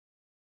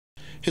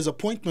His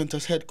appointment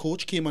as head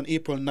coach came on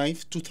April 9,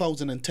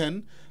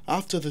 2010,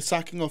 after the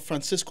sacking of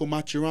Francisco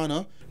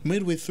Maturana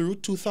midway through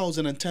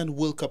 2010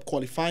 World Cup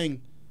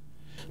qualifying.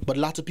 But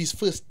Latapy's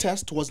first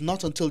test was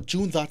not until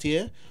June that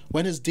year,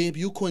 when his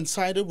debut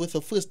coincided with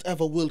the first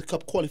ever World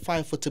Cup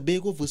qualifier for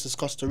Tobago versus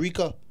Costa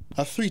Rica.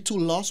 A 3-2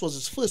 loss was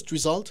his first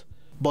result,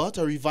 but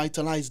a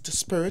revitalized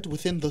spirit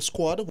within the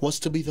squad was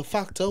to be the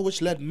factor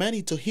which led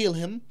many to hail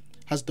him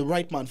as the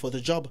right man for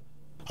the job.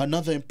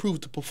 Another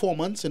improved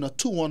performance in a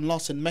 2-1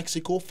 loss in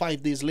Mexico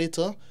 5 days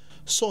later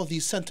saw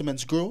these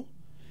sentiments grow.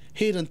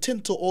 Hayden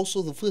Tinto,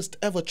 also the first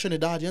ever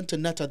Trinidadian to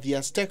net at the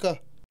Azteca.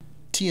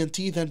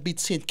 TNT then beat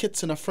St.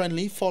 Kitts in a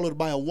friendly, followed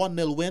by a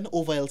 1-0 win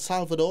over El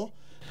Salvador,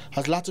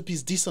 as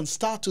Latapy's decent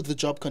start to the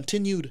job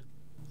continued.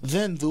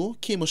 Then, though,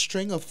 came a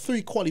string of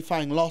 3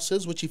 qualifying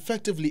losses which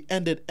effectively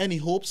ended any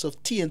hopes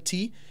of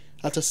TNT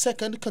at a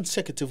second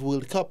consecutive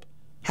World Cup.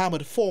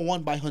 Hammered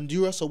 4-1 by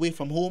Honduras away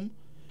from home,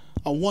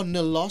 a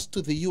 1-0 loss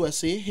to the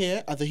USA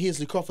here at the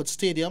Hazley Crawford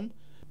Stadium,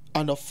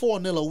 and a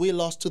 4-0 away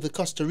loss to the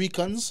Costa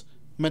Ricans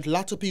meant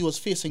Latapy was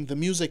facing the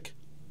music.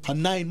 A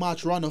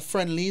 9-match run of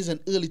friendlies in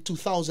early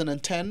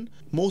 2010,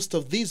 most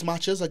of these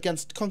matches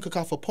against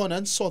CONCACAF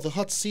opponents saw the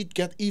hot seat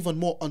get even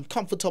more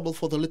uncomfortable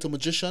for the little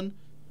magician.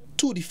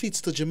 2 defeats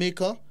to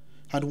Jamaica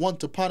and 1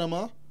 to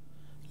Panama.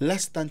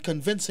 Less than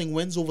convincing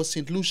wins over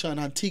St. Lucia and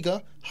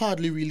Antigua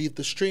hardly relieved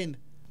the strain,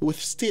 with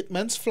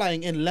statements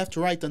flying in left,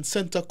 right and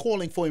centre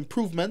calling for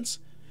improvements.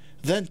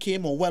 Then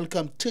came a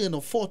welcome turn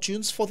of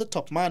fortunes for the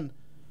top man.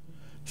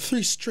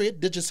 3 straight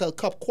Digicel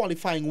Cup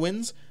qualifying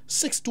wins,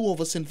 6-2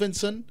 over St.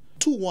 Vincent,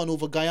 2-1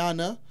 over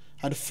Guyana,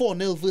 and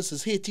 4-0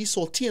 versus Haiti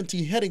saw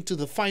TNT heading to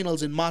the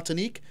finals in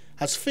Martinique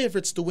as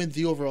favourites to win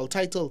the overall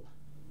title.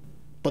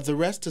 But the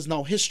rest is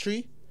now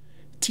history.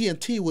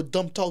 TNT were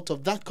dumped out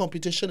of that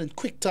competition in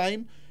quick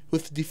time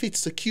with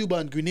defeats to Cuba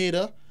and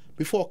Grenada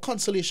before a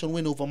consolation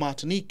win over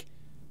Martinique.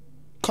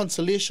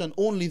 Consolation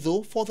only,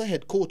 though, for the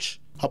head coach.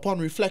 Upon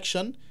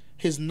reflection,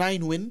 his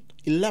 9-win,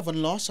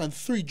 11-loss and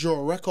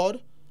 3-draw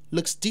record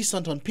looks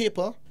decent on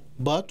paper,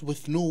 but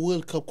with no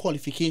World Cup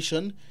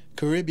qualification,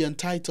 Caribbean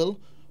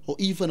title, or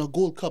even a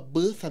Gold Cup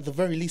berth at the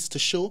very least to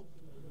show,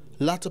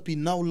 Latapy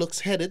now looks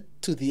headed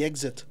to the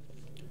exit.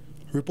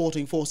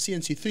 Reporting for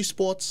CNC3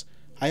 Sports,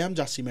 I am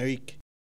Jassi Merik.